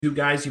You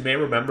guys, you may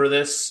remember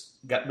this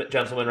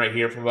gentleman right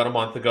here from about a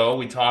month ago.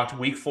 We talked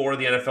week 4 of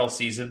the NFL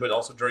season, but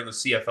also during the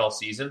CFL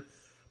season.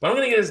 But I'm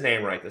going to get his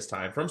name right this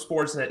time. From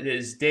Sportsnet, it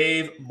is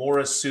Dave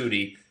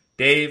Morassutti.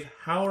 Dave,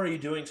 how are you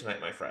doing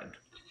tonight, my friend?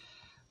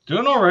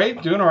 Doing all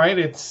right, doing all right.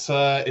 It's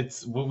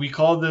what we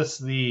call this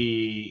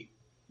the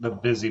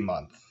busy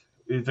month.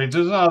 There's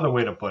no other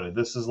way to put it.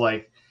 This is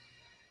like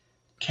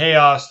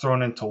chaos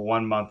thrown into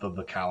 1 month of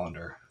the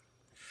calendar.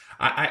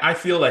 I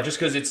feel that just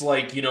because it's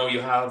like, you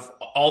have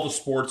all the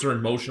sports are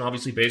in motion.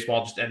 Obviously,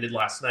 baseball just ended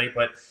last night,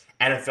 but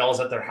NFL is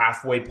at their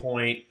halfway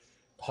point.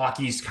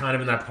 Hockey's kind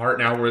of in that part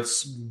now where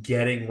it's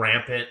getting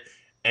rampant.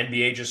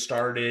 NBA just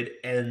started.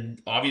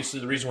 And obviously,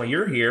 the reason why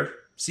you're here,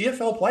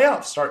 CFL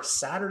playoffs start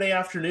Saturday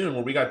afternoon,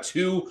 where we got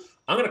two.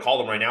 I'm going to call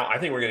them right now. I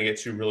think we're going to get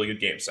two really good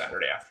games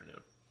Saturday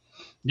afternoon.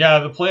 Yeah,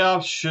 the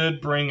playoffs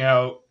should bring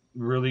out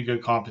really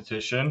good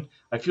competition.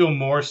 I feel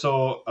more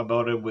so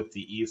about it with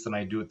the East than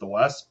I do with the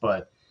West,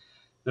 but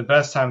the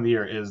best time of the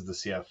year is the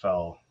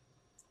CFL.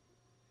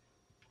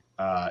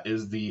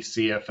 Is the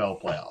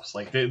CFL playoffs.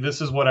 Like this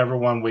is what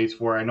everyone waits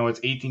for. I know it's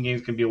 18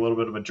 games can be a little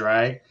bit of a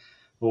drag,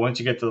 but once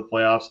you get to the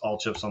playoffs, all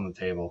chips on the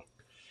table.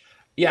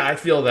 Yeah, I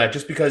feel that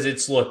just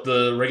because look,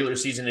 the regular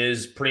season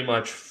is pretty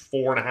much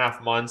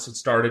 4.5 months. It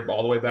started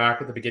all the way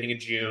back at the beginning of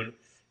June.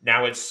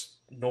 Now it's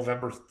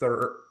November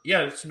 3rd.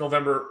 Yeah, it's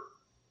November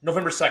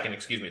 2nd,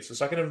 excuse me. It's the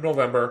 2nd of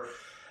November.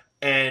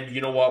 And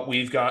you know what?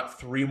 We've got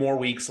 3 more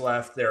weeks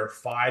left. There are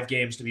 5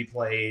 games to be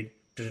played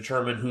to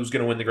determine who's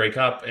going to win the Grey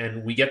Cup.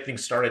 And we get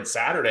things started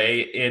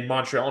Saturday in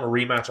Montreal in a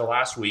rematch of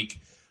last week.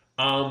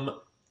 I'm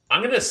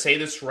going to say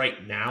this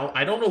right now.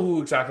 I don't know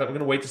who exactly. I'm going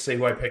to wait to say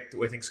who I picked,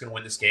 who I think is going to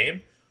win this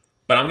game.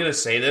 But I'm going to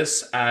say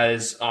this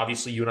as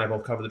obviously you and I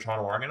both cover the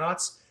Toronto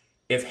Argonauts.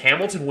 If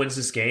Hamilton wins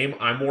this game,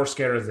 I'm more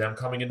scared of them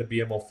coming into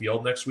BMO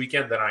Field next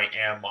weekend than I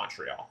am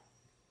Montreal.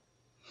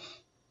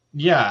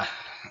 Yeah.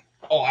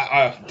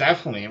 Oh,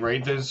 definitely.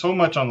 Right. There's so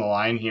much on the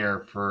line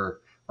here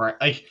for right.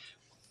 Like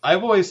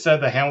I've always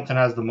said that Hamilton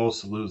has the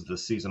most to lose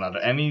this season out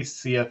of any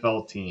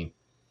CFL team,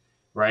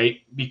 right?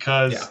 Yeah.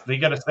 Because they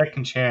get a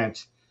second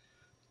chance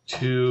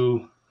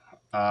to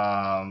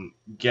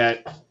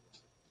get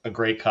a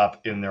Grey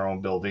Cup in their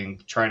own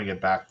building, trying to get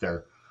back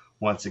there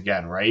once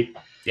again, right?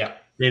 Yeah.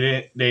 They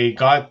didn't. They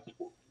got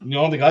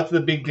they got to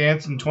the big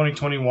dance in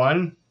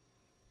 2021.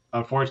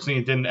 Unfortunately,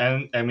 it didn't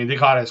end. I mean, they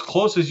got as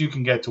close as you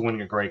can get to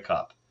winning a Grey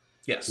Cup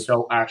Yes.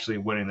 without actually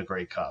winning the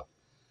Grey Cup.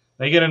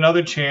 They get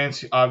another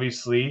chance,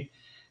 obviously,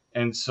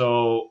 and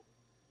so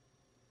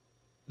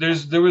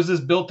there was this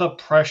built up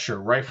pressure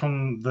right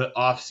from the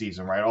off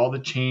season, right? All the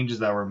changes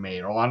that were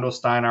made. Orlando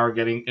Steinauer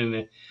getting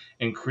an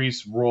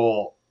increased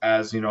role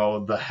as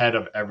the head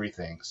of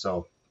everything.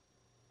 So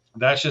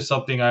that's just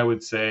something I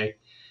would say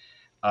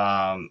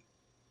um,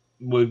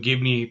 would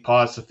give me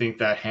pause to think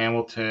that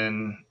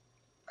Hamilton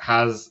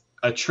has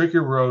a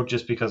trickier road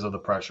just because of the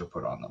pressure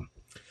put on them.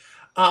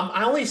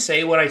 I only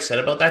say what I said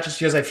about that just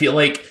because I feel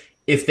like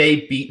if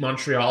they beat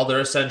Montreal,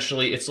 they're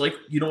essentially it's like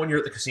when you're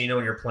at the casino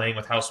and you're playing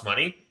with house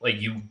money, like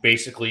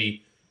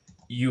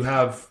you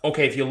have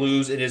okay, if you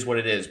lose, it is what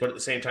it is. But at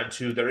the same time,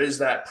 too, there is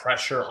that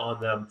pressure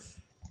on them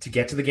to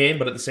get to the game.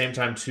 But at the same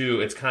time,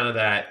 too, it's kind of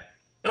that.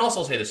 And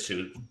also, I'll say this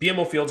too: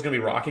 BMO Field's going to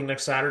be rocking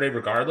next Saturday,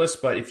 regardless.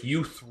 But if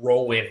you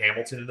throw in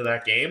Hamilton into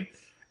that game,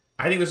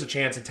 I think there's a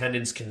chance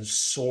attendance can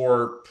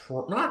soar.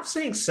 Not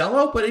saying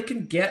sellout, but it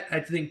can get, I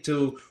think,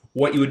 to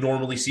what you would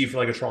normally see for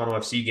like a Toronto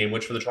FC game,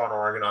 which for the Toronto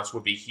Argonauts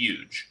would be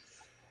huge.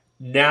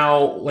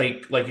 Now,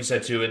 like you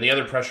said too, and the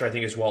other pressure I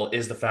think as well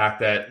is the fact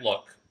that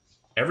look,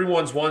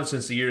 everyone's won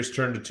since the years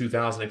turned to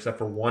 2000, except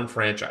for one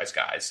franchise,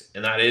 guys,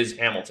 and that is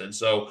Hamilton.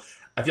 So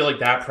I feel like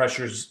that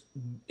pressure's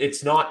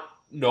it's not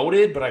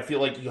noted, but I feel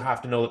like you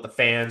have to know that the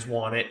fans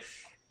want it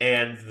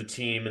and the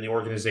team and the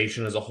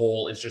organization as a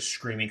whole is just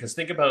screaming. Because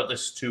think about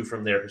this too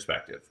from their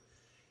perspective.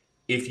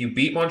 If you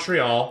beat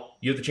Montreal,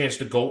 you have the chance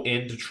to go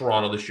into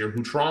Toronto this year,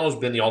 who Toronto's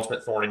been the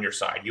ultimate thorn in your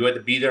side. You had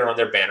to be there on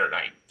their banner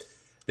night.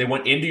 They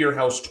went into your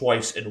house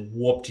twice and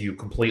whooped you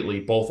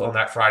completely, both on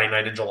that Friday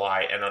night in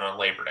July and then on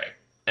Labor Day.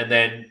 And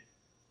then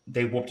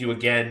they whooped you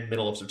again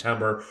middle of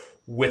September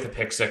with a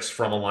pick six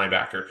from a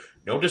linebacker.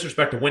 No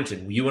disrespect to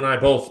Winton. You and I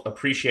both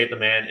appreciate the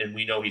man and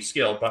we know he's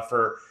skilled, but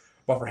for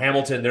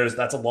Hamilton,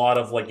 that's a lot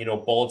of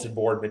bulletin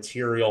board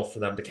material for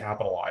them to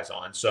capitalize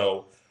on.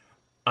 So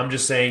I'm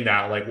just saying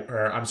that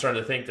I'm starting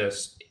to think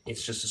this.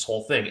 It's just this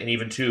whole thing, and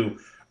even too,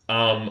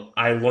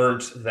 I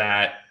learned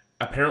that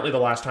apparently the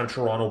last time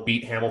Toronto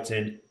beat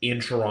Hamilton in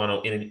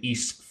Toronto in an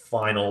East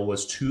final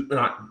was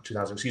not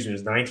 2000, excuse me, it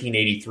was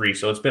 1983.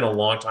 So it's been a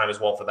long time as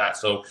well for that.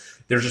 So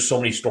there's just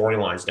so many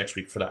storylines next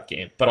week for that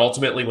game. But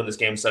ultimately, when this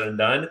game's said and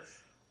done,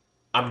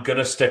 I'm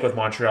gonna stick with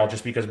Montreal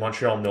just because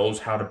Montreal knows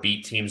how to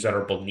beat teams that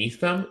are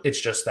beneath them.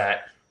 It's just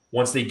that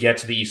once they get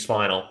to the East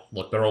Final,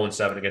 look, they're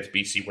 0-7 against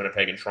BC,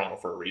 Winnipeg, and Toronto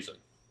for a reason.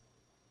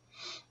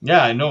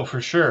 Yeah, I know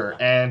for sure.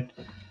 And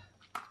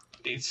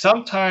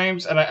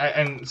sometimes,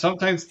 and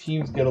sometimes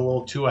teams get a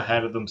little too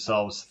ahead of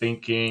themselves,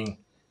 thinking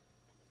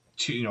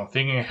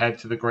ahead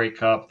to the Grey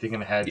Cup,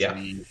 thinking ahead to Yeah.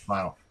 the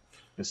final.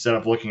 instead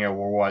of looking at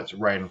what's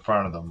right in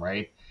front of them,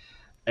 right?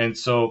 And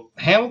so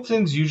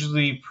Hamilton's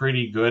usually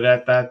pretty good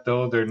at that,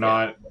 though. They're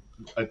not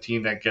a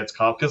team that gets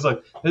caught because,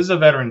 like, this is a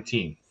veteran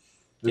team.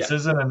 This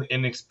isn't an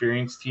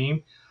inexperienced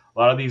team. A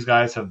lot of these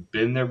guys have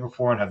been there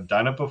before and have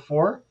done it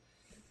before.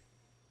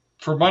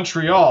 For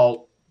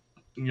Montreal,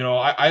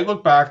 I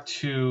look back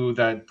to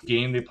that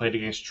game they played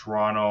against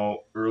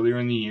Toronto earlier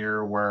in the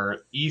year where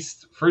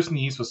first in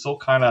the East was still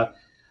kind of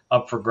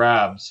up for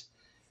grabs.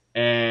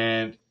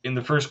 And in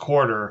the first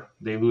quarter,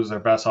 they lose their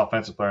best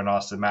offensive player,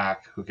 Austin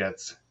Mack, who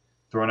gets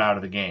thrown out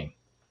of the game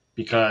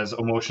because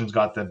emotions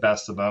got the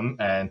best of him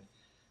and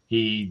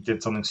he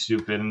did something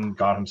stupid and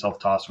got himself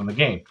tossed from the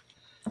game.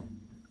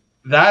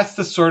 That's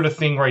the sort of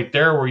thing right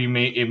there where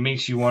it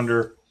makes you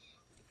wonder,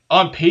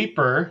 on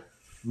paper,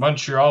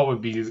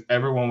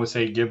 everyone would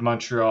say give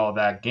Montreal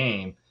that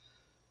game,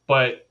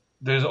 but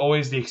there's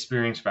always the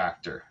experience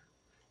factor.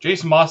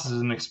 Jason Moss is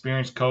an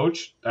experienced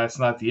coach. That's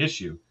not the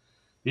issue.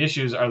 The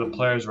issue is, are the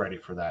players ready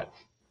for that?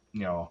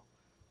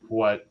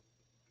 What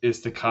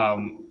is to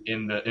come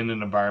in an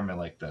environment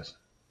like this?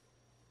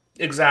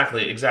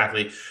 Exactly.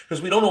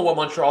 Because we don't know what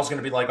Montreal is going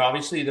to be like.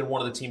 Obviously, they're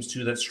one of the teams,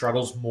 too, that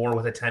struggles more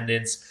with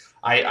attendance.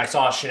 I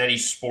saw a Shinetti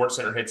Sports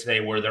Center hit today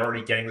where they're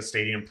already getting the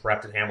stadium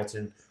prepped in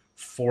Hamilton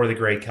for the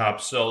Grey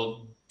Cup.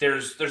 So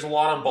there's a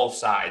lot on both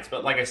sides.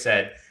 But like I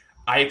said,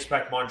 I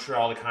expect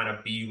Montreal to kind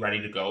of be ready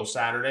to go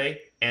Saturday.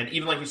 And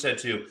even like you said,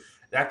 too,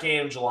 that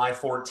game, July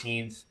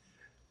 14th,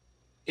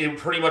 it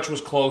pretty much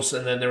was close.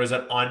 And then there was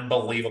an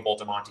unbelievable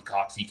DeMonte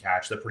Coxey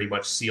catch that pretty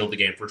much sealed the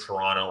game for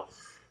Toronto,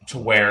 to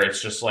where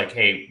it's just like,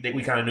 hey,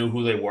 we kind of knew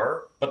who they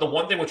were. But the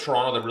one thing with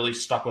Toronto that really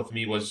stuck with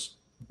me was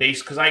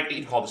because I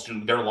even called this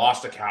their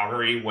loss to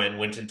Calgary when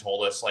Winton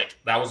told us, like,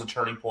 that was a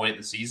turning point in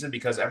the season,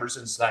 because ever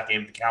since that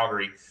game to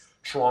Calgary,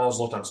 Toronto's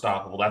looked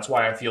unstoppable. That's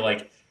why I feel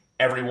like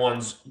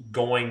everyone's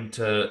going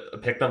to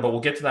pick them, but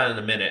we'll get to that in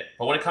a minute.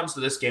 But when it comes to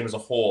this game as a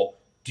whole,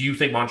 do you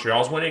think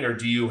Montreal's winning, or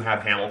do you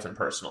have Hamilton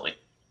personally?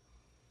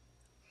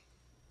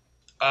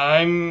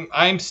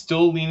 I'm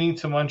still leaning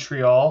to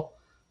Montreal,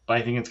 but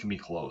I think it's gonna be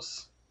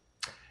close.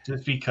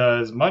 Just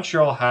because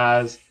Montreal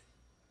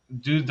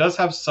does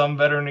have some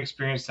veteran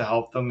experience to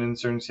help them in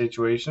certain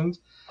situations.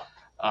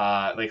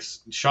 Like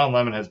Sean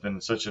Lemon has been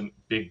such a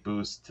big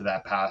boost to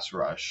that pass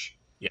rush.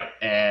 Yeah.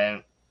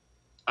 And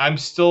I'm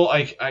still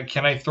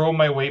can I throw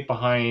my weight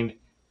behind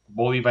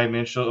Levi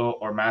Mitchell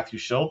or Matthew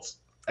Schultz?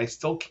 I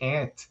still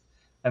can't.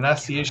 And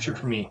that's the issue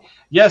for me.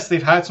 Yes,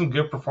 they've had some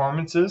good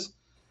performances,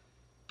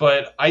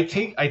 but I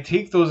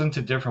take those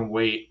into different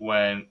weight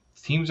when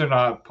teams are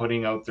not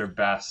putting out their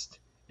best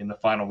in the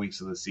final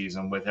weeks of the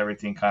season with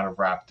everything kind of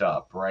wrapped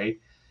up, right?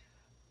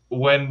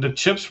 When the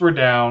chips were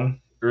down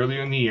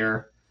earlier in the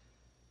year,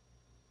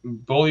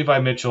 Levi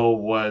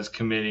Mitchell was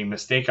committing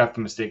mistake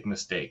after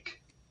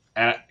mistake.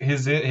 And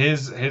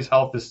his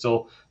health is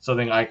still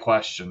something I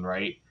question,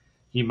 right?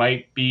 He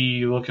might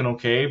be looking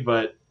okay,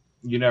 but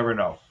you never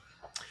know.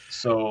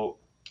 So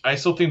I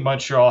still think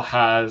Montreal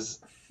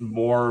has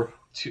more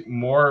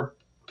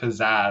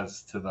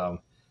pizzazz to them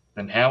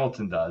than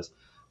Hamilton does.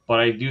 But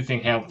I do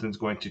think Hamilton's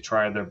going to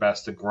try their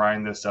best to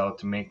grind this out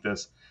to make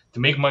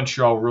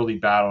Montreal really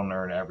battle and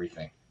earn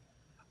everything.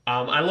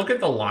 I look at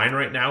the line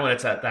right now, and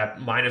it's at that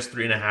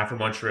 -3.5 for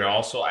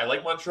Montreal. So I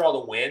like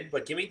Montreal to win,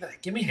 but give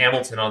me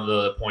Hamilton on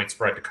the point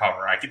spread to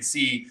cover. I can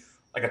see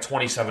like a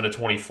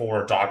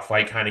 27-24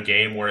 dogfight kind of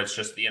game where it's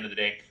just, at the end of the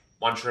day,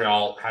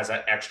 Montreal has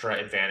that extra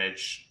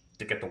advantage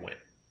to get the win.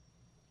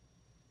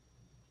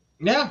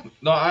 Yeah,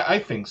 no, I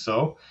think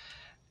so.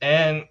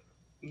 And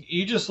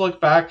you just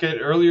look back at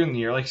earlier in the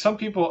year, like some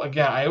people,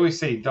 again, I always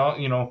say,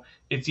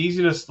 it's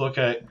easy to look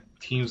at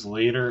teams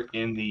later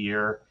in the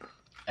year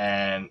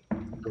and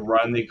the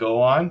run they go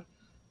on,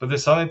 but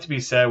there's something to be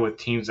said with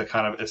teams that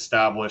kind of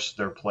establish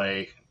their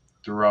play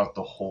throughout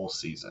the whole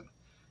season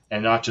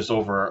and not just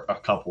over a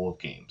couple of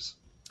games.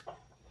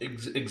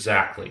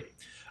 Exactly.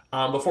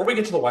 Before we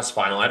get to the West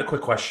Final, I had a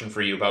quick question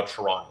for you about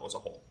Toronto as a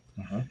whole.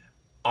 Mm-hmm.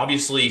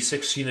 Obviously,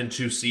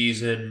 16-2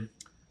 season,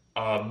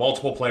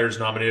 multiple players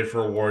nominated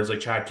for awards, like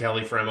Chad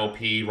Kelly for MOP,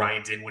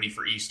 Ryan Dinwiddie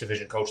for East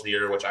Division Coach of the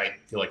Year, which I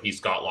feel like he's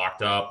got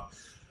locked up.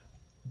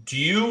 Do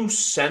you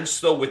sense,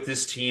 though, with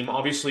this team,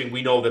 obviously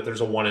we know that there's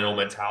a 1-0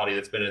 mentality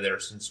that's been in there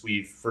since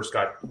we first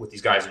got with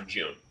these guys in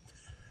June.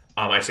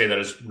 I say that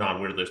as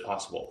non-weirdly as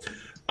possible.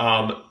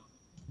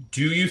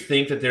 Do you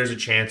think that there's a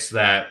chance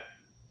that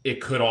it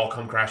could all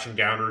come crashing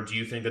down, or do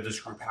you think that this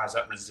group has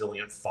that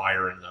resilient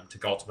fire in them to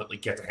ultimately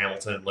get to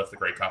Hamilton and lift the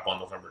Grey Cup on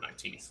November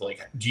 19th?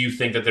 Like, do you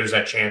think that there's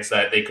that chance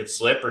that they could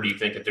slip, or do you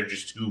think that they're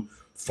just too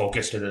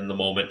focused in the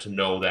moment to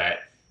know that,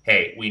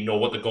 hey, we know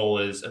what the goal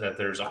is and that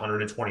there's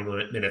 120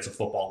 minutes of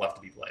football left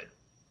to be played?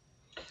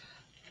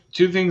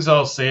 Two things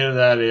I'll say to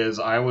that is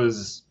I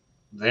was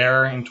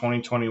there in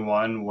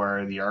 2021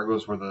 where the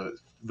Argos were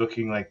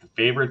looking like the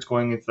favorites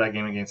going into that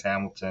game against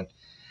Hamilton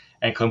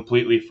and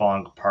completely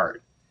falling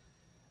apart.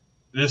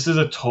 This is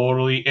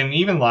and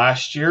even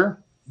last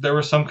year, there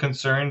were some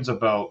concerns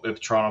about if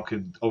Toronto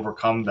could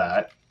overcome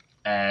that,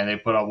 and they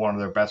put out one of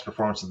their best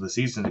performances of the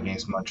season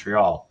against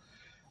Montreal.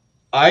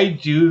 I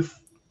do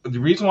the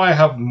reason why I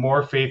have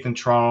more faith in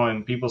Toronto,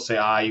 and people say,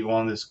 you go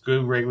on this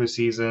good regular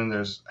season,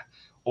 there's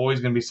always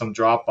going to be some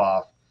drop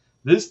off.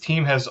 This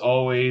team has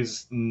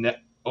always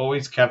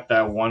kept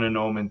that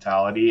 1-0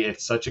 mentality.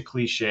 It's such a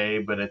cliche,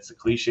 but it's a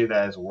cliche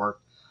that has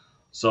worked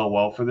so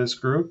well for this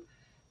group.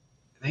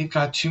 They've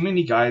got too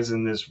many guys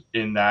on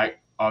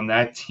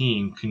that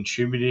team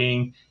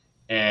contributing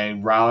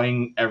and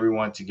rallying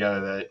everyone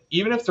together that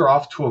even if they're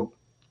off to a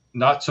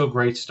not so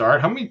great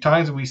start, how many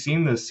times have we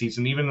seen this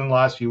season, even in the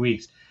last few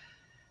weeks?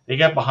 They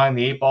get behind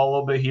the 8 ball a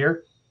little bit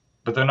here,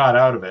 but they're not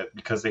out of it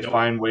because they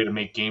find a way to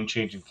make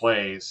game-changing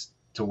plays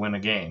to win a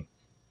game.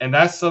 And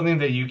that's something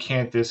that you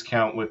can't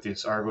discount with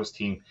this Argos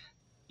team.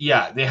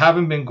 Yeah, they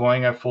haven't been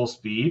going at full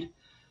speed,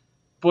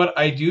 but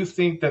I do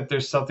think that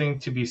there's something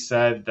to be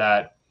said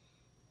that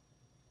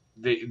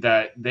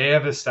they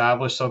have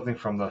established something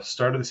from the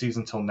start of the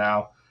season till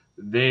now.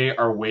 They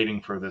are waiting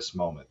for this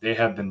moment. They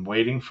have been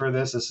waiting for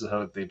this. This is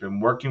how they've been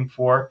working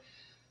for.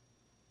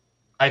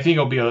 I think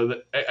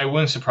it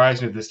wouldn't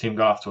surprise me if this team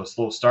got off to a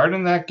slow start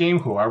in that game,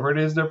 whoever it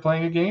is they're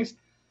playing against.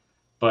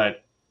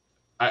 But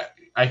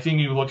I think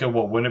you look at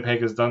what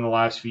Winnipeg has done the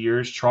last few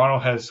years, Toronto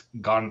has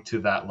gotten to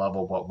that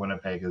level of what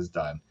Winnipeg has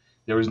done.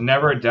 There was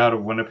never a doubt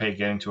of Winnipeg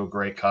getting to a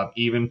Grey Cup,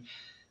 even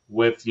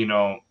with,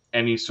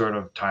 any sort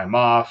of time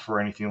off or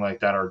anything like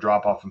that or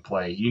drop off in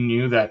play. You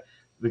knew that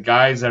the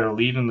guys that are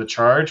leading the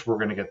charge were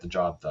going to get the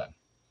job done.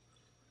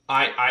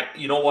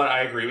 You know what?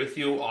 I agree with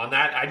you on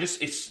that.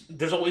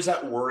 There's always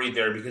that worry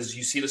there because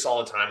you see this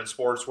all the time in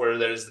sports where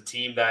there's the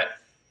team that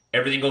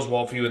everything goes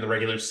well for you in the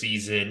regular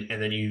season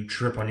and then you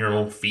trip on your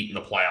own feet in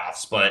the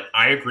playoffs. But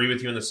I agree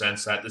with you in the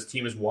sense that this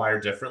team is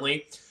wired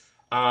differently.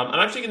 I'm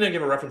actually going to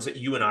give a reference that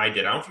you and I did.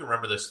 I don't know if you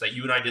remember this, that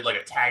you and I did like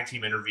a tag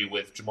team interview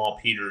with Jamal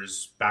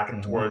Peters back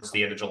towards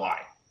the end of July.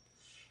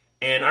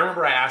 And I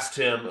remember I asked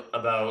him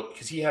about,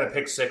 because he had a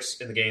pick 6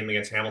 in the game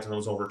against Hamilton that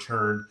was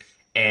overturned.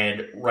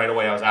 And right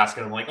away I was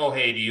asking him, like, oh,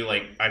 hey, do you,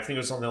 I think it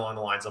was something along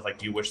the lines of,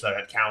 do you wish that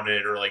had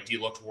counted? Or, do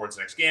you look towards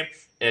the next game?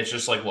 And it's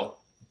just look,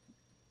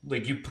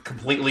 you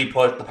completely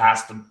put the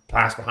past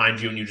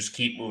behind you and you just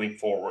keep moving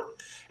forward.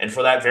 And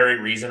for that very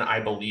reason, I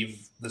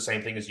believe the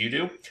same thing as you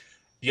do.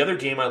 The other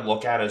game I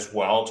look at as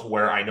well, to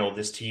where I know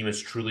this team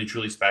is truly,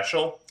 truly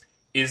special,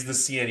 is the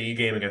CNE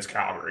game against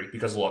Calgary.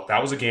 Because, look,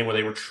 that was a game where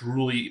they were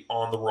truly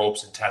on the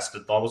ropes and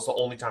tested. That was the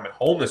only time at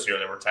home this year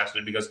they were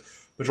tested because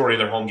majority of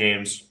their home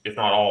games, if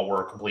not all,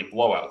 were complete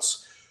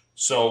blowouts.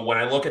 So when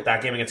I look at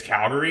that game against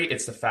Calgary,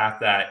 it's the fact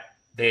that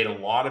they had a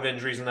lot of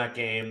injuries in that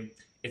game.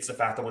 It's the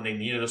fact that when they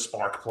needed a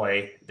spark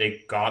play,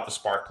 they got the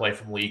spark play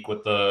from Leak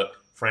with the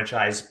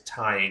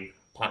franchise-tying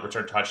punt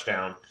return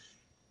touchdown.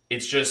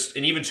 It's just,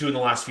 and even too in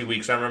the last few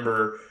weeks, I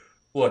remember,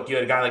 look, you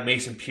had a guy like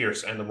Mason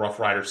Pierce and the Rough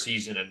Rider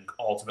season and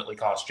ultimately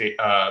cost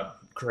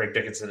Craig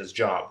Dickinson his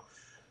job.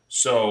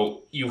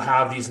 So you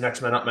have these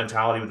next man up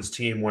mentality with this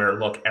team where,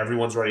 look,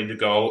 everyone's ready to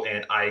go,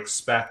 and I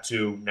expect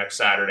to next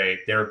Saturday,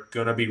 they're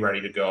going to be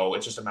ready to go.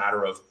 It's just a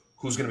matter of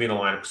who's going to be in the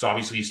lineup. Because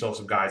obviously you still have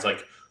some guys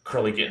like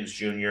Curly Gittins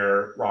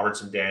Jr.,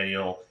 Robertson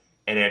Daniel,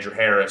 and Andrew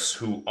Harris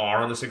who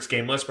are on the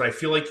 6-game list. But I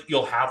feel like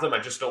you'll have them. I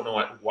just don't know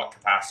at what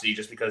capacity,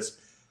 just because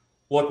 –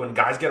 look, when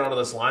guys get onto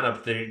this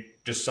lineup,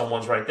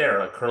 someone's right there.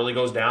 Like Curly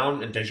goes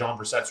down, and Dejon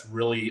Brissett's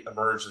really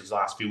emerged these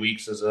last few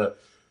weeks as a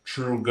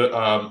true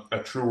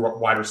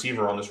wide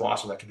receiver on this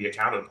roster that can be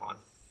accounted upon.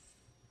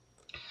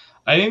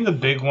 I think the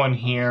big one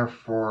here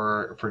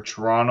for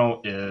Toronto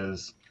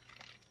is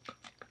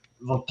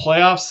the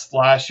playoffs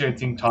last year. I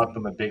think taught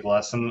them a big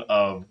lesson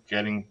of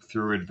getting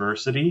through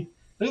adversity.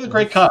 Look at the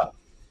Grey Cup.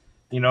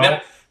 They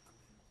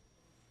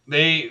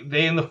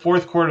in the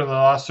fourth quarter they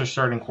lost their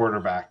starting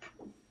quarterback.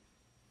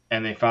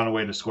 And they found a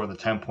way to score the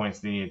 10 points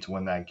they needed to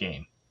win that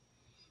game.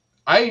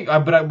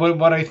 But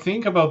what I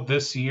think about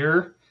this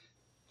year,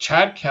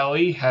 Chad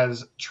Kelly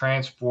has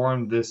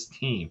transformed this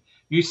team.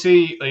 You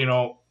see,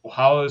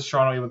 how is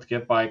Toronto able to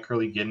get by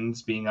Curly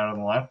Gittins being out of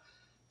the line?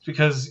 It's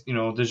because,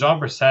 Dejon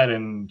Brissett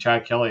and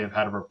Chad Kelly have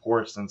had a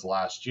rapport since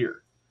last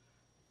year.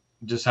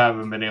 Just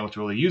haven't been able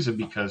to really use it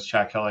because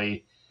Chad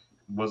Kelly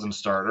wasn't a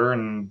starter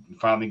and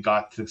finally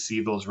got to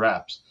see those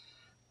reps.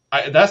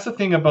 That's the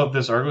thing about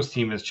this Argos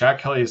team is Chad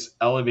Kelly has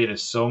elevated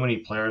so many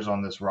players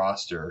on this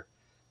roster.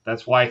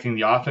 That's why I think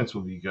the offense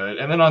will be good.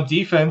 And then on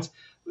defense,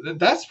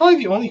 that's probably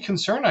the only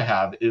concern I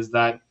have is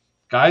that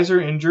guys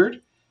are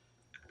injured.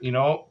 They're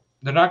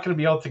not going to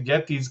be able to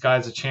get these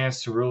guys a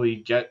chance to really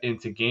get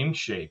into game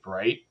shape,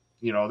 right?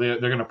 They're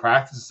going to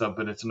practice stuff,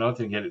 but it's another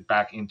thing to get it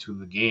back into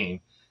the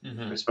game,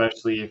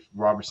 especially if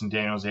Robertson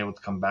Daniel is able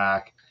to come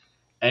back,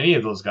 any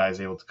of those guys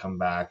able to come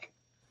back.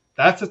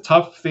 That's a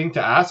tough thing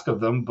to ask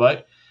of them,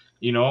 but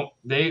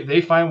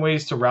they find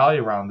ways to rally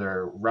around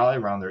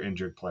their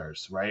injured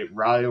players, right?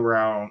 Rally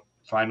around,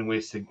 finding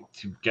ways to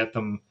get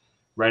them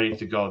ready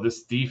to go.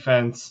 This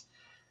defense,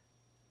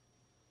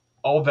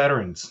 all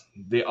veterans,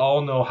 they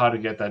all know how to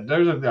get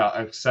that.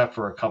 Except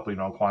for a couple,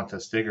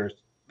 Qantas Stiggers,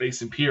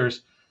 Mason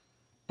Pierce,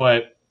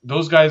 but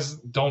those guys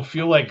don't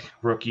feel like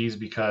rookies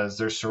because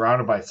they're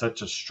surrounded by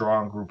such a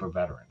strong group of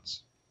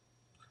veterans.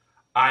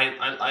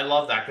 I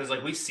love that because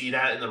like we see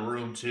that in the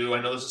room too.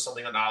 I know this is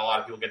something that not a lot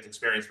of people get to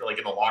experience, but like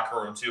in the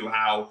locker room too,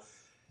 how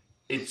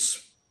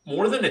it's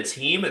more than a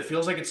team. It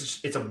feels like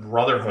it's a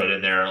brotherhood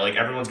in there. Like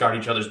everyone's got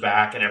each other's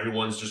back, and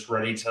everyone's just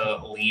ready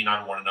to lean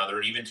on one another.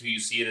 And even too, you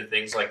see it in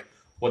things like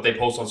what they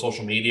post on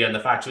social media, and the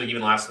fact that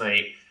even last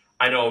night,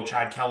 I know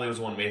Chad Kelly was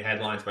the one who made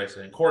headlines by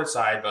sitting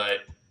courtside,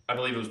 but I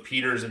believe it was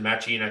Peters and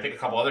Mechie, and I think a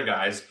couple other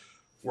guys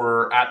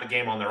were at the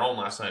game on their own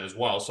last night as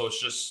well. So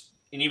it's just,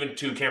 and even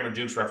to Cameron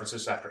Duke's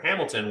references after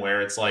Hamilton,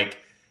 where it's like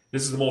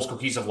this is the most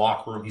cohesive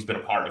locker room he's been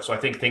a part of. So I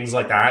think things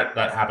like that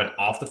happen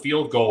off the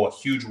field go a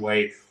huge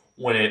way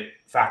when it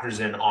factors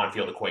in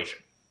on-field equation.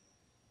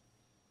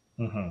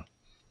 Mm-hmm.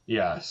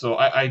 Yeah, so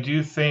I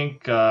do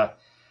think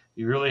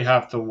you really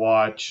have to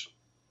watch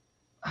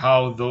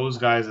how those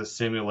guys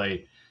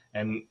assimilate.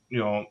 And,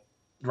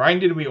 Ryan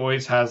Dinwiddie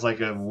always has like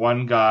a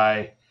one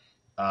guy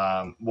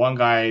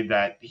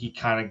that he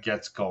kind of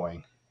gets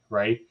going,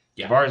 right?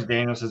 Yeah. Tavares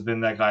Daniels has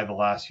been that guy the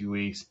last few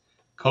weeks.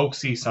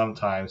 Coxie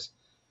sometimes.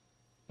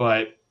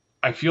 But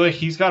I feel like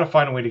he's got to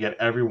find a way to get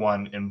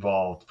everyone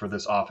involved for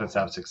this offense to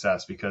have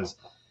success because,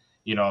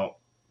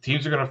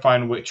 teams are going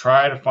to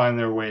try to find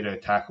their way to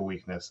attack a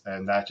weakness,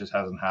 and that just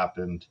hasn't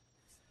happened.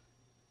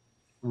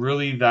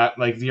 Really, that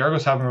like the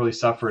Argos haven't really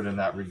suffered in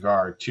that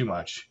regard too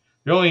much.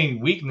 The only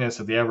weakness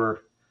that they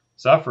ever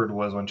suffered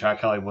was when Chad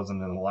Kelly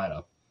wasn't in the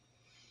lineup,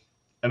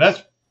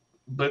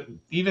 but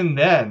even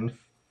then,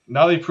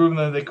 now they've proven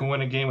that they can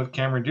win a game with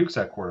Cameron Dukes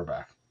at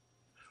quarterback,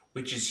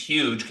 which is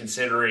huge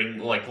considering,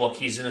 like, look,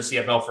 he's in the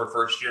CFL for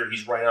first year.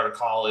 He's right out of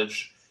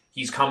college.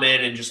 He's come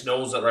in and just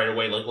knows that right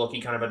away. Like, look, he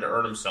kind of had to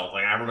earn himself.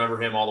 Like, I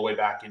remember him all the way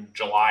back in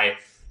July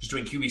just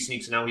doing QB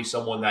sneaks, and now he's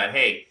someone that,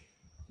 hey,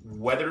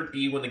 whether it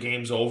be when the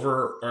game's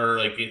over or,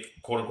 like,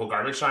 quote-unquote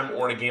garbage time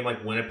or in a game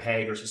like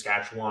Winnipeg or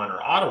Saskatchewan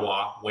or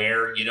Ottawa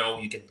where,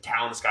 you can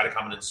count on this guy to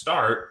come in and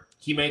start,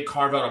 he may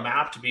carve out a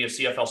map to be a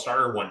CFL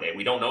starter one day.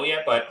 We don't know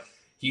yet, but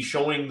he's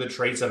showing the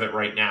traits of it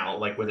right now,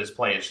 like with his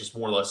play. It's just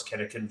more or less can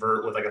it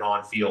convert with like an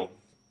on-field,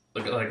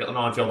 like an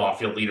on-field,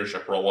 off-field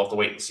leadership role. We'll have to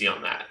wait and see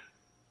on that.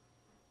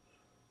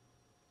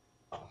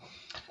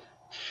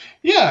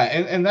 Yeah,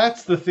 and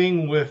that's the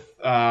thing with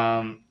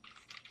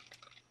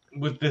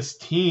this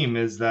team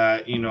is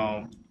that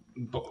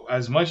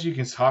as much as you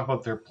can talk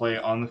about their play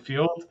on the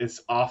field,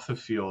 it's off the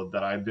field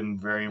that I've been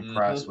very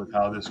impressed with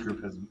how this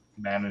group has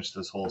managed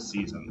this whole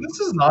season. This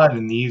is not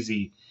an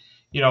easy,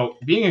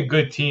 being a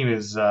good team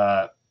is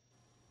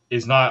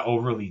not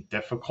overly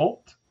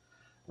difficult,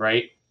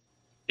 right?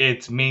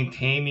 It's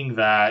maintaining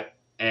that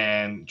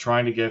and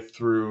trying to get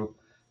through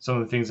some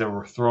of the things that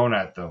were thrown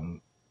at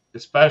them,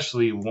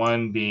 especially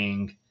one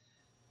being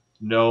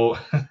no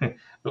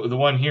the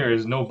one here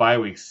is no bye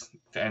weeks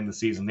to end the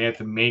season. They have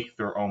to make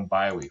their own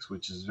bye weeks,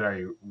 which is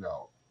very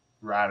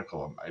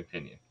radical in my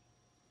opinion.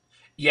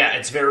 Yeah,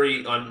 it's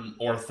very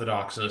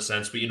unorthodox in a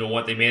sense, but you know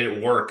what? They made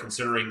it work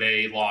considering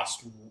they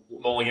lost.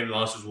 The only game they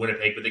lost was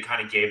Winnipeg, but they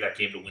kind of gave that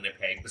game to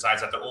Winnipeg.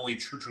 Besides that, their only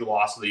true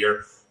loss of the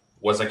year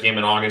was that game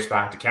in August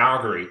back to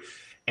Calgary.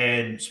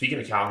 And speaking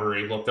of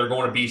Calgary, look, they're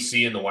going to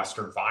BC in the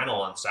Western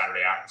Final on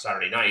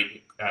Saturday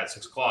night at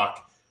 6:00.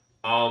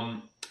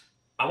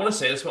 I want to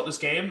say this about this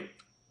game.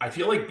 I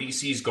feel like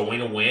BC is going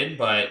to win,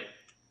 but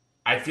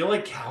I feel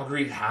like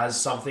Calgary has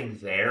something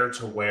there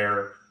to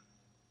where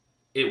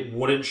it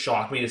wouldn't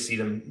shock me to see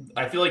them.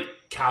 I feel like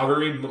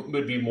Calgary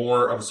would be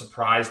more of a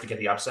surprise to get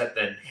the upset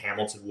than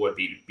Hamilton would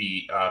be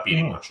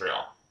beating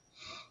Montreal.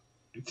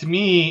 To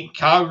me,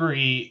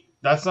 Calgary,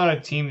 that's not a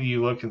team that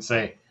you look and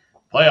say,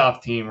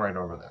 playoff team right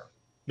over there.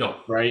 No.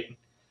 Right?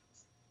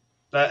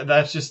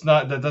 That's just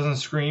not, that doesn't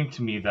scream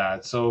to me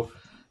that. So,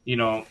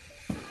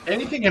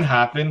 anything can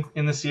happen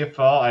in the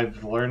CFL.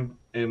 I've learned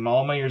in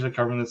all my years of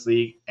covering this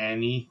league,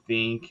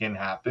 anything can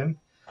happen.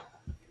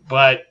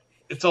 But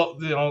it's all,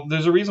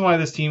 there's a reason why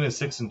this team is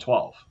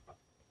 6-12,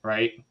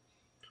 right?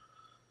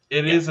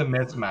 It is a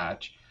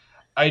mismatch.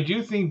 I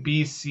do think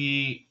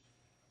BC,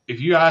 if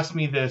you ask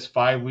me this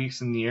 5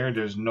 weeks in the year,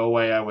 there's no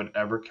way I would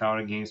ever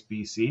count against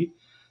BC.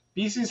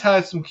 BC's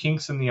had some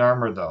kinks in the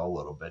armor, though, a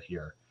little bit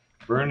here.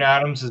 Vernon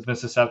Adams has been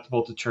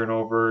susceptible to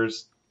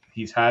turnovers.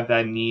 He's had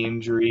that knee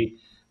injury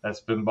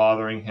that's been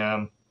bothering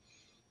him.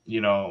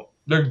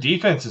 Their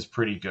defense is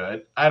pretty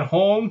good. At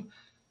home,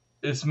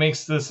 this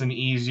makes this an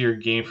easier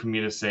game for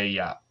me to say,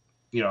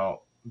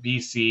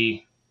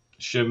 BC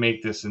should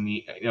make this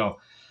an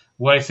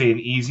what I say an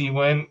easy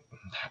win.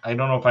 I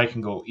don't know if I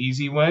can go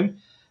easy win,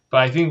 but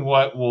I think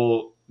what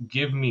will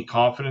give me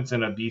confidence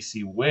in a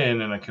BC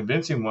win and a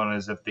convincing one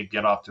is if they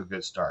get off to a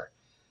good start.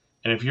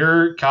 And if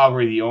you're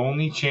Calgary, the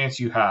only chance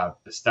you have,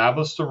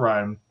 establish the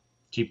run,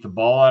 keep the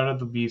ball out of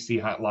the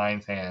BC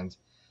Lions' hands,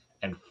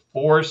 and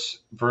force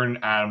Vernon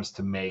Adams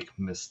to make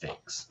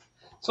mistakes.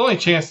 It's the only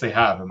chance they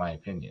have, in my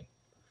opinion.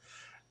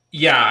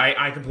 Yeah,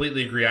 I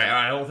completely agree.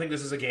 I don't think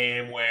this is a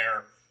game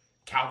where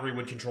Calgary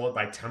would control it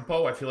by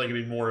tempo. I feel like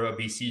it'd be more of a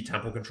BC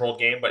tempo-controlled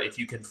game, but if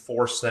you can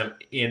force them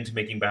into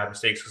making bad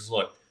mistakes, because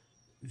look,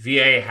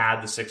 VA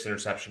had the 6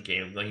 interception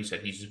game. Like you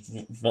said, he's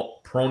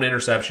prone to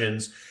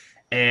interceptions,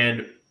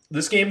 and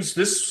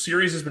this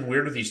series has been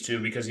weird with these two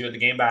because you had the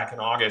game back in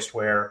August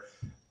where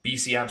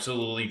BC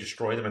absolutely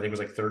destroyed them. I think it was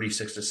like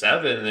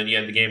 36-7, and then you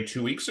had the game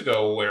 2 weeks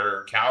ago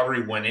where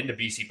Calgary went into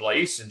BC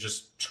Place and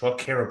just took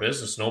care of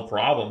business, no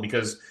problem,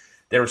 because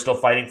they were still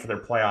fighting for their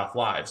playoff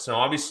lives. So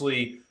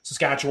obviously,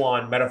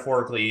 Saskatchewan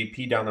metaphorically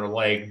peed down their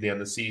leg at the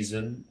end of the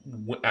season,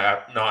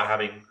 not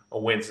having a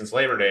win since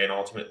Labor Day, and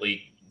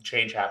ultimately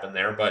change happened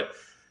there. But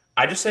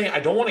I just say I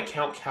don't want to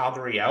count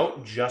Calgary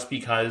out just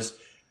because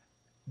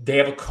they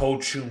have a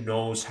coach who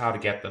knows how to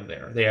get them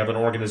there. They have an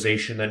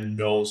organization that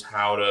knows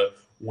how to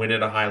win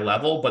at a high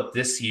level. But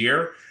this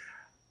year,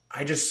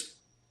 I just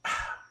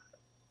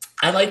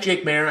I like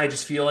Jake Mayer. I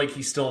just feel like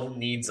he still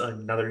needs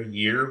another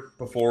year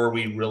before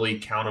we really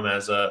count him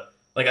as a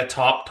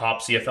top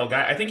CFL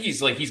guy. I think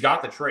he's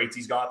got the traits,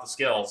 he's got the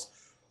skills.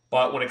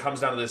 But when it comes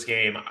down to this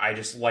game, I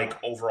just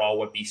like overall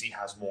what BC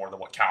has more than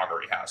what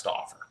Calgary has to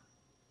offer.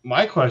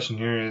 My question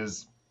here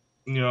is,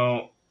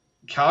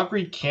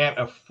 Calgary can't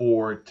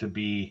afford to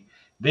be.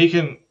 They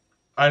can.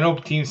 I know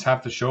teams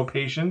have to show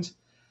patience.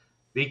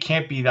 They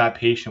can't be that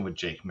patient with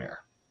Jake Mayer.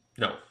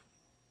 No,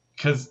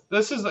 because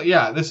this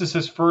is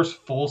his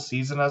first full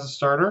season as a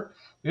starter.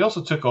 He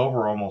also took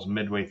over almost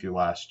midway through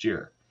last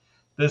year.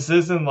 This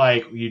isn't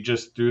like you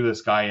just threw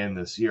this guy in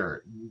this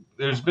year.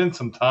 There's been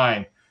some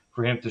time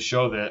for him to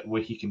show that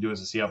what he can do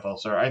as a CFL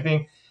starter. I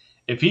think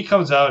if he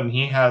comes out and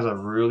he has a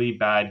really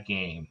bad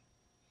game,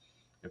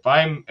 if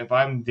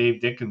I'm Dave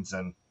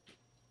Dickinson,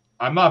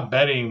 I'm not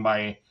betting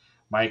my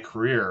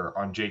career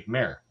on Jake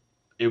Mayer.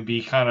 It would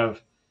be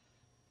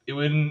it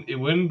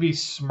wouldn't be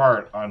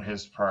smart on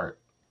his part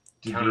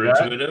to do that.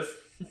 Counterintuitive?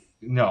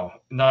 No,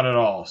 not at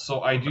all.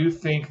 So I do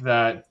think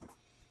that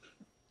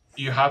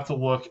you have to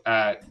look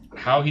at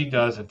how he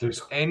does. If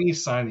there's any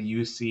sign that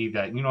you see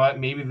that, you know what,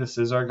 maybe this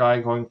is our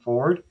guy going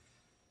forward,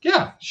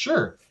 yeah,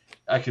 sure.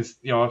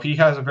 If he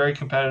has a very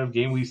competitive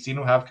game, we've seen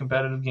him have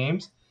competitive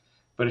games.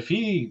 But if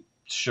he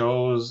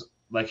shows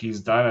like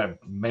he's done it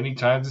many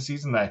times this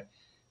season that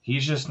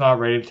he's just not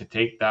ready to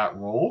take that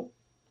role,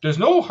 there's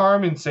no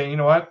harm in saying, you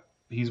know what,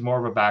 he's more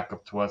of a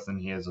backup to us than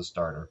he is a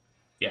starter.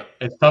 Yeah.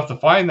 It's tough to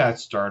find that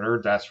starter,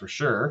 that's for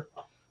sure.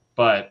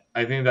 But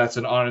I think that's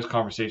an honest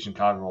conversation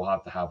Calgary will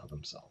have to have with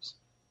themselves.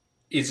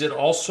 Is it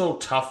also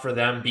tough for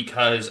them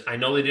because I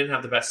know they didn't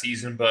have the best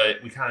season,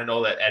 but we kind of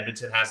know that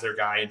Edmonton has their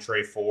guy in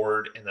Trey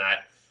Ford and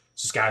that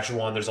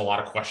Saskatchewan, there's a lot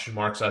of question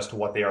marks as to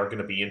what they are going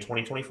to be in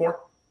 2024?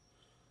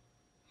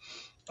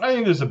 I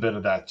think there's a bit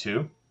of that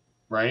too,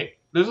 right?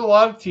 There's a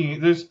lot of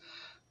teams.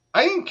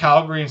 I think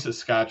Calgary and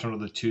Saskatchewan are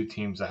the two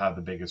teams that have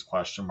the biggest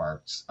question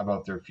marks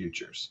about their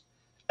futures.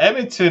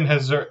 Edmonton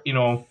has,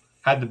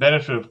 had the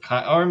benefit of,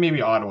 or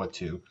maybe Ottawa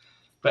too,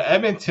 but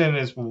Edmonton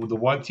is the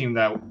one team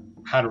that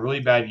had a really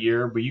bad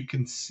year, but you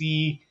can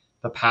see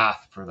the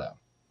path for them.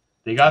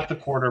 They got the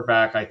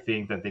quarterback, I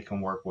think, that they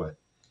can work with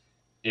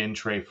in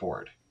Trey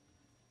Ford.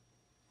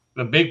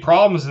 The big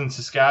problems in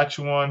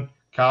Saskatchewan,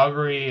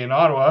 Calgary, and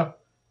Ottawa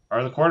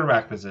are the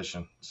quarterback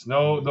position. It's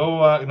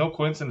no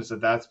coincidence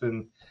that that's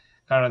been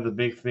kind of the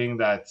big thing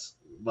that's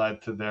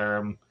led to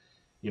them,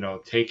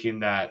 taking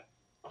that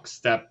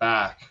step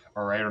back,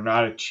 or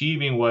not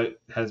achieving what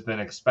has been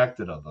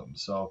expected of them.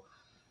 So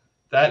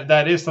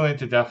that is something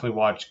to definitely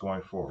watch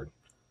going forward.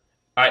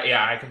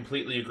 I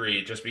completely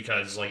agree. Just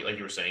because, like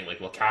you were saying,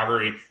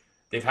 Calgary,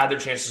 they've had their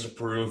chances to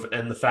prove,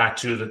 and the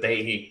fact too that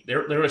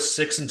they're a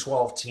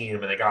 6-12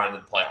 team and they got into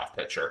the playoff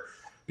picture.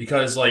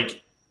 Because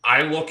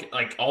I'll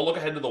look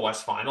ahead to the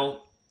West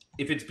Final.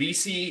 If it's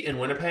BC and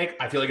Winnipeg,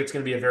 I feel like it's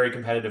going to be a very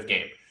competitive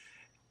game.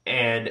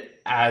 And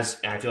I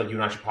feel like you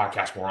and I should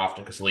podcast more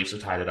often because the Leafs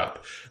have tied it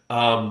up.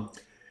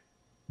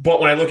 But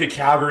when I look at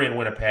Calgary and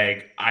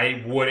Winnipeg,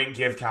 I wouldn't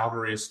give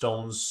Calgary a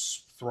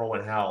stone's throw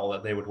in hell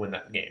that they would win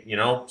that game,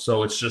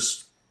 So it's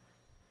just,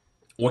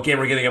 what game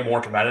are we going to get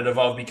more competitive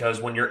of? Because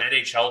when your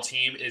NHL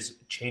team is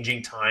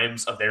changing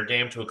times of their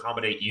game to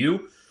accommodate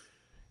you,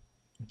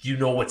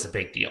 it's a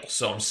big deal.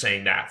 So I'm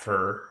saying that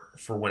for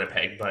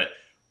Winnipeg. But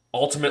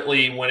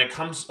ultimately, when it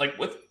comes,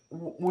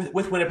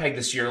 with Winnipeg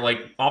this year,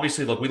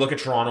 obviously, we look at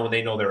Toronto and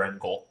they know their end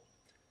goal.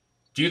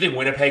 Do you think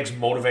Winnipeg's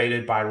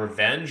motivated by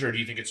revenge, or do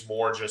you think it's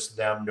more just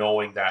them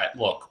knowing that,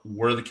 look,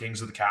 we're the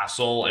kings of the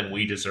castle and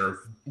we deserve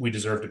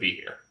to be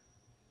here?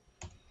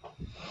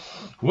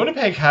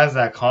 Winnipeg has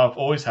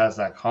always has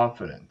that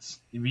confidence.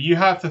 You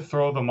have to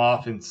throw them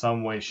off in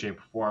some way, shape,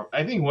 or form.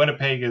 I think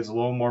Winnipeg is a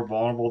little more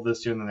vulnerable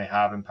this year than they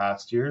have in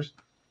past years.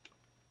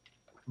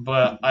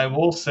 But I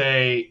will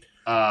say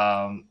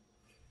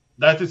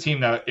that's a team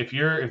that if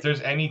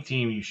there's any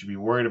team you should be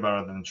worried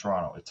about other than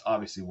Toronto, it's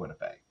obviously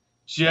Winnipeg.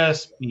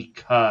 Just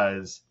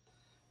because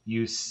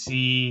you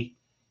see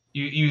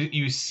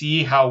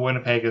how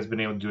Winnipeg has been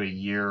able to do it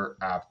year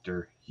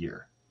after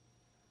year,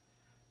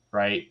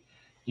 right?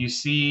 You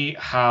see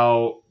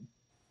how,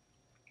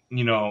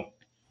 the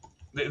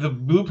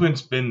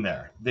blueprint's been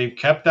there. They've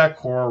kept that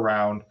core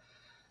around.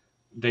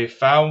 They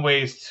found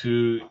ways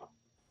to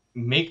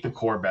make the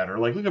core better.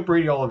 Look at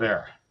Brady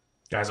Oliveira.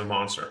 Guy's a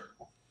monster.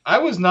 I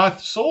was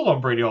not sold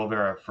on Brady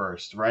Oliveira at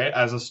first, right?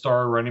 As a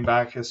star running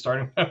back, as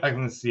starting back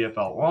in the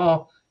CFL.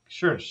 Well,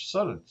 sure,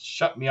 sort of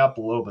shut me up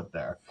a little bit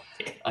there,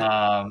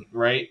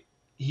 right?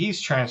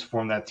 He's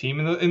transformed that team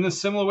in the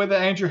similar way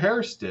that Andrew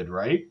Harris did,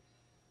 right?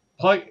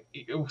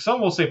 Some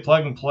will say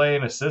plug and play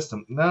in a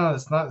system. No,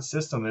 it's not a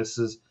system. This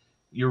is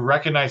you're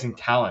recognizing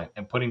talent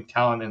and putting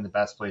talent in the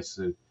best place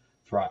to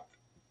thrive.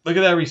 Look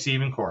at that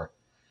receiving core.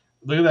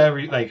 Look at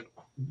that.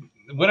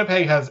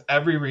 Winnipeg has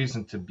every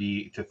reason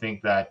to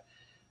think that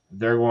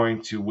they're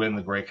going to win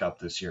the Grey Cup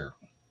this year,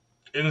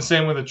 in the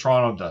same way that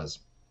Toronto does.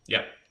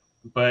 Yeah.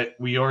 But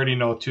we already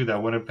know too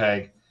that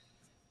Winnipeg,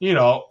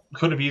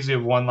 could have easily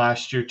have won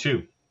last year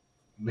too.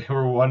 They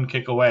were one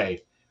kick away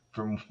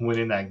from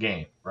winning that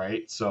game,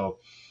 right? So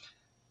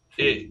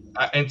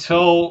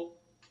until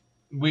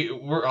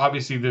we're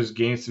obviously there's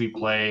games to be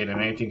played and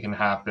anything can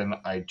happen.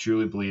 I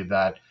truly believe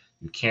that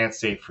you can't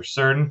say for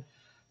certain,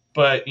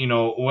 but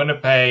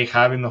Winnipeg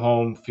having the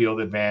home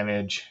field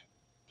advantage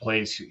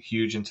plays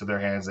huge into their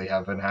hands. They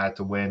haven't had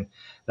to win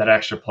that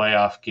extra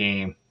playoff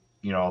game,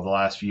 the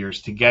last few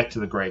years to get to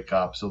the Grey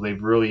Cup. So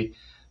they've really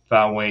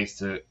found ways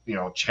to,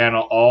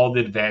 channel all the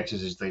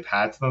advantages they've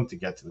had to them to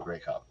get to the Grey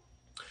Cup.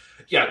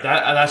 Yeah,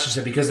 that's just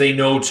it, because they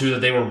know, too,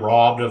 that they were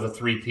robbed of a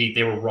three-peat.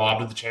 They were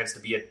robbed of the chance to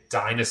be a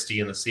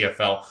dynasty in the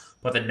CFL,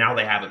 but then now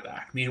they have it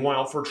back.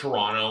 Meanwhile, for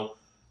Toronto,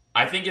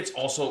 I think it's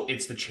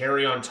the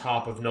cherry on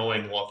top of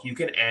knowing, look, you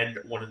can end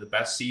one of the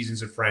best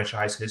seasons in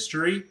franchise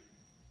history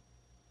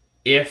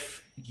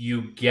if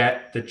you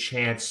get the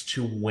chance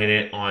to win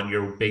it on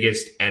your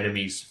biggest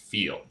enemy's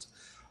field.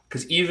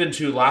 Because even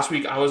last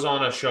week, I was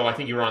on a show, I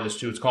think you were on this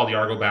too, it's called the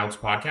Argo Bounce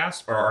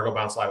podcast, or Argo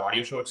Bounce Live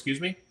Audio Show,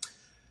 excuse me,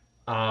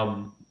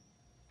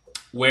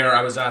 where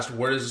I was asked,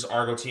 where does this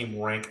Argo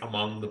team rank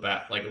among the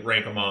best,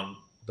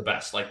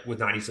 like with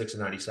 96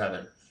 and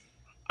 97?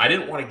 I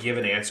didn't want to give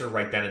an answer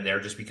right then and there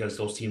just because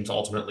those teams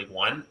ultimately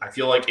won. I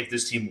feel like if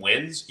this team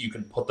wins, you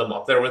can put them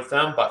up there with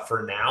them, but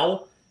for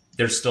now,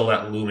 there's still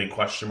that looming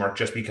question mark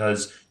just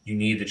because you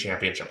need the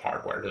championship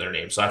hardware to their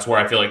name. So that's where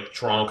I feel like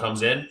Toronto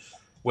comes in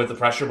with the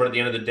pressure. But at the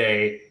end of the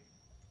day,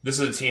 this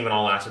is a team in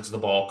all assets of the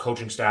ball.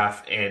 Coaching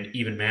staff and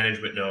even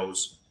management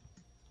knows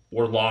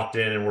we're locked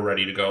in and we're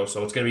ready to go.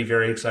 So it's going to be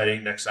very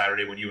exciting next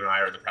Saturday when you and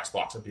I are in the press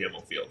box at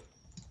BMO Field.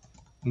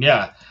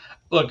 Yeah.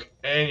 Look,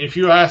 and if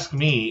you ask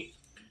me,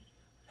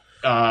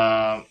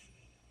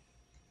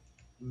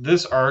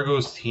 this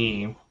Argos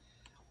team,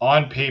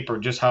 on paper,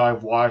 just how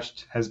I've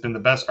watched, has been the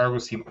best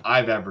Argos team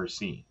I've ever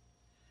seen.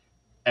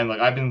 And like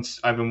I've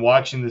been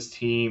watching this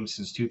team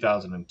since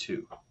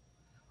 2002.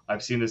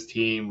 I've seen this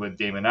team with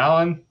Damon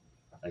Allen.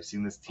 I've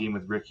seen this team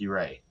with Ricky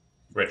Ray.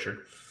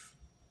 Richard.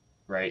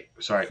 Right.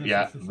 Sorry.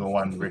 Yeah, the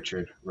one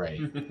Richard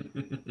Ray.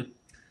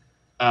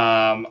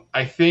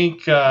 I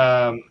think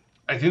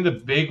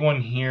the big one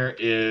here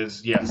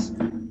is, yes,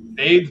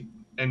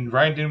 and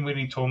Ryan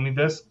Dinwiddie told me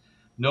this.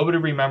 Nobody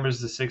remembers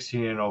the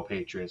 16-0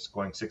 Patriots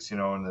going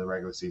 16-0 in the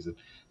regular season.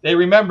 They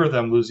remember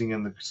them losing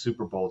in the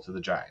Super Bowl to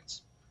the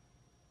Giants.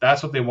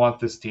 That's what they want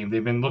this team.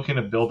 They've been looking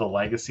to build a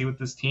legacy with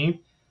this team.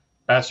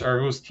 Best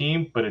Argos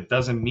team, but it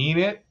doesn't mean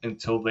it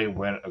until they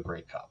win a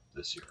Grey Cup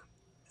this year.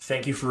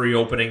 Thank you for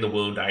reopening the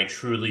wound. I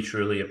truly,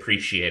 truly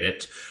appreciate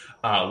it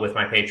with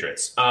my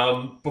Patriots.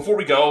 Before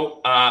we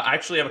go, I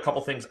actually have a couple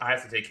things I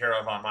have to take care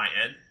of on my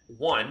end.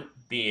 One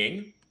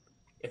being,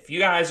 if you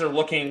guys are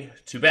looking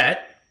to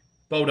bet,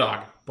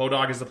 Bodog.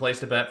 Bodog is the place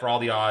to bet for all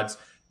the odds.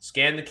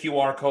 Scan the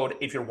QR code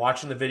if you're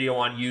watching the video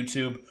on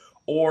YouTube,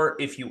 or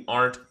if you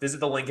aren't, visit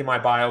the link in my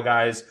bio,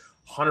 guys.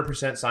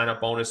 100%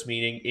 sign-up bonus,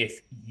 meaning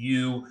if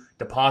you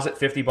deposit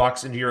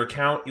 $50 into your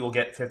account, you will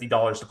get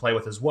 $50 to play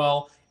with as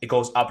well. It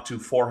goes up to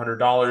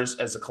 $400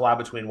 as a collab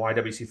between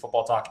YWC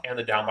Football Talk and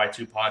the Down by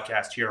Two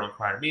podcast here on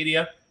Crier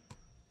Media.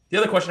 The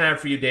other question I have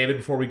for you, David,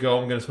 before we go,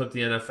 I'm going to flip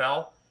the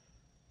NFL.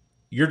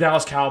 Your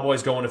Dallas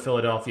Cowboys going to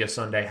Philadelphia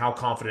Sunday. How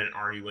confident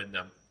are you in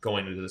them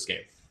going into this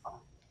game?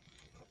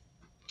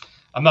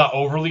 I'm not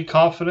overly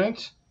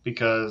confident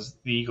because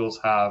the Eagles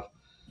have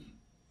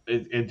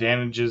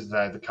advantages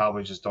that the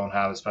Cowboys just don't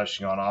have,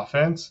 especially on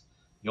offense.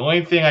 The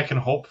only thing I can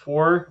hope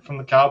for from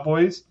the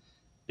Cowboys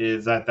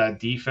is that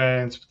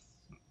defense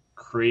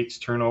creates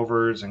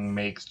turnovers and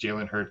makes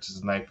Jalen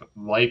Hurts'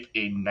 life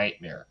a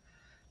nightmare,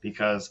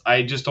 because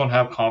I just don't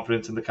have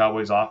confidence in the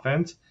Cowboys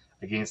offense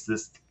against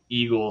this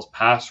Eagles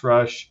pass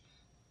rush.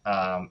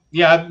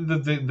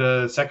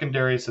 The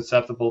secondary is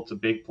susceptible to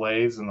big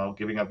plays and they're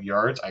giving up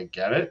yards. I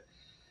get it.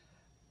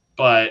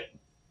 But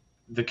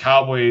the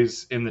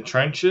Cowboys in the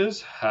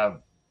trenches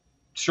have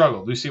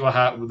struggled. You see what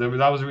happened.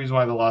 That was the reason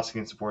why they lost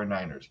against the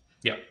 49ers.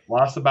 Yeah.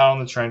 Lost the battle in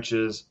the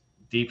trenches.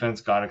 Defense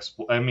got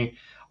exploded. I mean,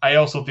 I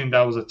also think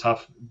that was a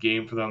tough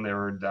game for them.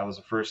 That was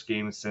the first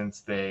game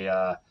since they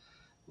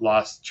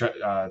lost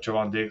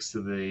Trevon Diggs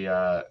to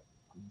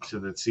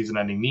the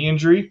season-ending knee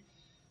injury.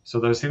 So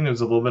there was a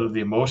little bit of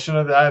the emotion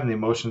of that and the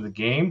emotion of the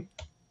game.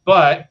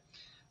 But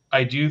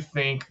I do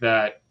think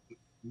that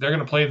they're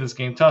going to play this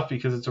game tough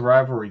because it's a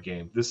rivalry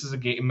game. This is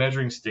a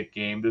measuring stick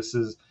game. This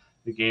is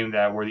the game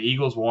where the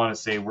Eagles want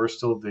to say we're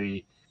still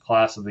the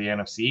class of the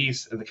NFC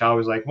East. And the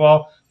Cowboys like,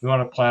 well, we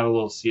want to plant a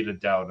little seed of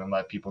doubt and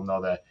let people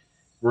know that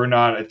we're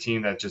not a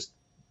team that just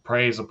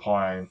preys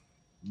upon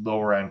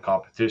lower end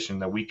competition,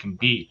 that we can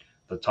beat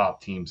the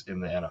top teams in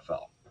the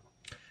NFL.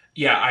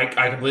 Yeah,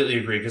 I completely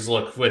agree. Because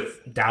look,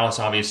 with Dallas,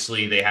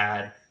 obviously they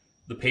had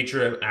the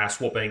Patriot ass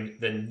whooping.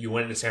 Then you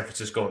went into San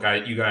Francisco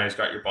and you guys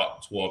got your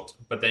butts whooped.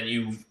 But then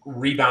you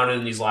rebounded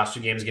in these last 2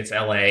 games against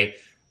LA.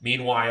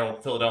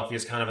 Meanwhile, Philadelphia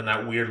is kind of in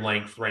that weird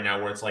length right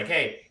now where it's like,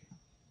 hey,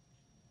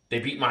 they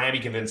beat Miami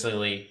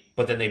convincingly,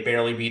 but then they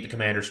barely beat the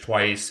Commanders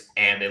twice,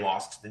 and they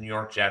lost to the New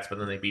York Jets, but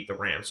then they beat the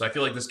Rams. So I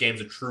feel like this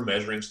game's a true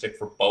measuring stick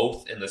for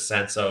both in the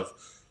sense of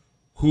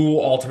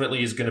who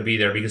ultimately is going to be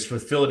there. Because for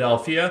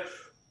Philadelphia,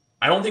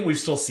 I don't think we've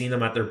still seen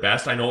them at their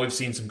best. I know we've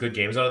seen some good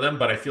games out of them,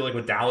 but I feel like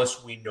with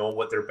Dallas, we know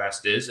what their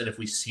best is. And if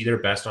we see their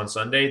best on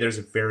Sunday, there's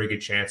a very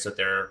good chance that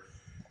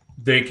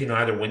they can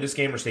either win this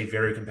game or stay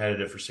very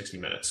competitive for 60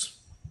 minutes.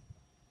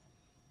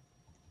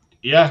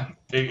 Yeah,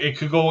 it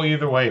could go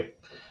either way.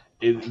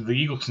 The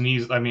Eagles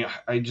need. I mean,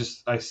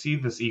 I see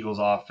this Eagles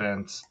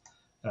offense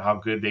and how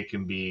good they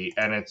can be,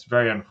 and it's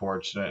very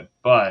unfortunate.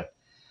 But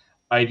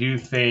I do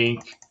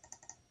think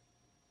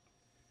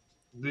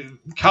the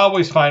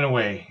Cowboys find a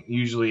way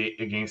usually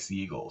against the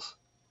Eagles.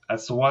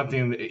 That's the one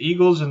thing. The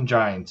Eagles and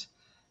Giants,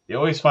 they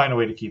always find a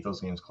way to keep those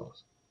games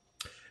close.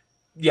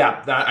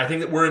 Yeah, I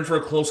think that we're in for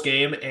a close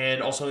game,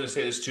 and also I'm going to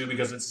say this too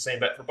because it's the same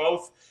bet for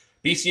both.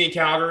 BC and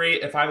Calgary,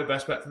 if I have a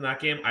best bet from that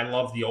game, I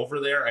love the over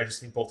there. I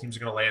just think both teams are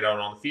going to lay it out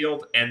on the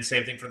field. And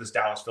same thing for this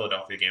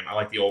Dallas-Philadelphia game. I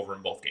like the over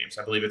in both games.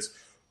 I believe it's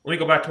 – let me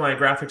go back to my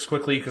graphics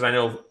quickly because I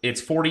know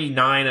it's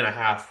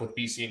 49.5 with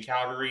BC and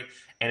Calgary,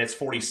 and it's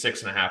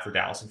 46.5 for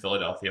Dallas and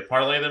Philadelphia.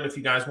 Parlay them if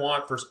you guys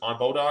want on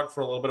Bodog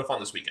for a little bit of fun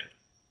this weekend.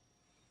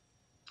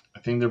 I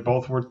think they're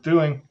both worth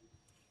doing.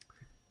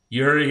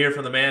 You heard it here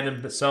from the man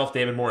himself,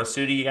 David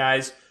Morassutti,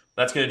 guys.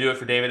 That's going to do it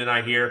for David and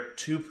I here.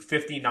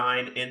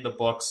 259 in the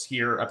books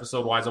here,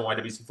 episode-wise on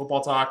YWC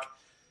Football Talk.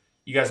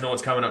 You guys know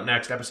what's coming up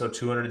next, episode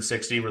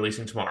 260,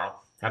 releasing tomorrow.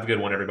 Have a good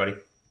one, everybody.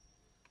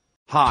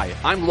 Hi,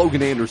 I'm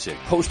Logan Anderson,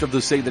 host of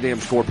the Say the Damn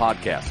Score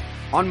podcast.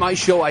 On my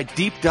show, I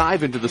deep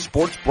dive into the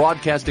sports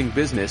broadcasting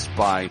business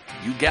by,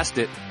 you guessed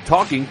it,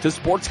 talking to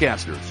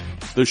sportscasters.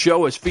 The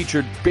show has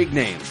featured big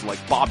names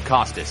like Bob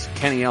Costas,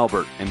 Kenny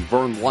Albert, and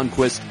Vern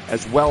Lundquist,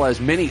 as well as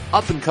many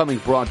up-and-coming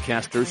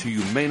broadcasters who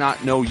you may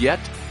not know yet,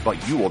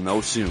 but you will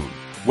know soon.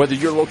 Whether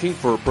you're looking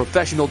for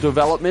professional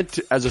development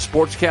as a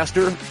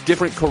sportscaster,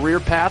 different career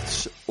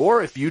paths,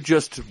 or if you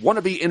just want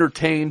to be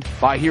entertained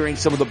by hearing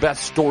some of the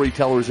best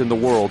storytellers in the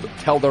world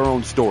tell their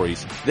own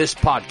stories, this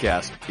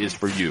podcast is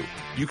for you.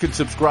 You can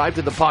subscribe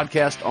to the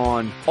podcast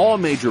on all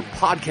major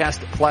podcast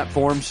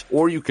platforms,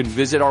 or you can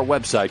visit our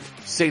website,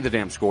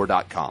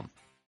 saythedamnscore.com.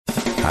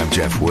 I'm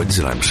Jeff Woods,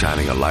 and I'm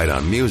shining a light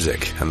on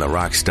music and the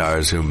rock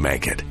stars who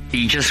make it.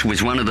 He just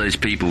was one of those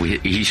people.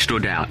 He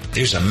stood out.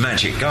 He was a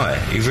magic guy.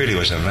 He really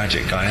was a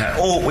magic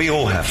guy. We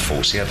all have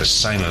faults. He had the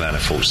same amount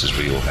of faults as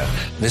we all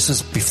have. This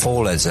was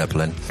before Led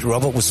Zeppelin.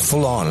 Robert was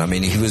full on. I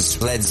mean, he was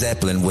Led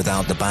Zeppelin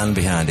without the band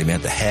behind him. He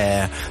had the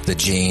hair, the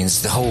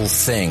jeans, the whole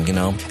thing, you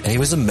know. And he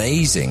was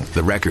amazing.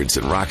 The Records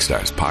and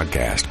Rockstars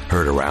podcast,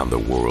 heard around the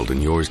world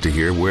and yours to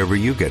hear wherever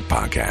you get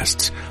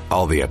podcasts.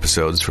 All the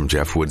episodes from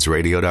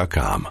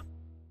JeffWoodsRadio.com.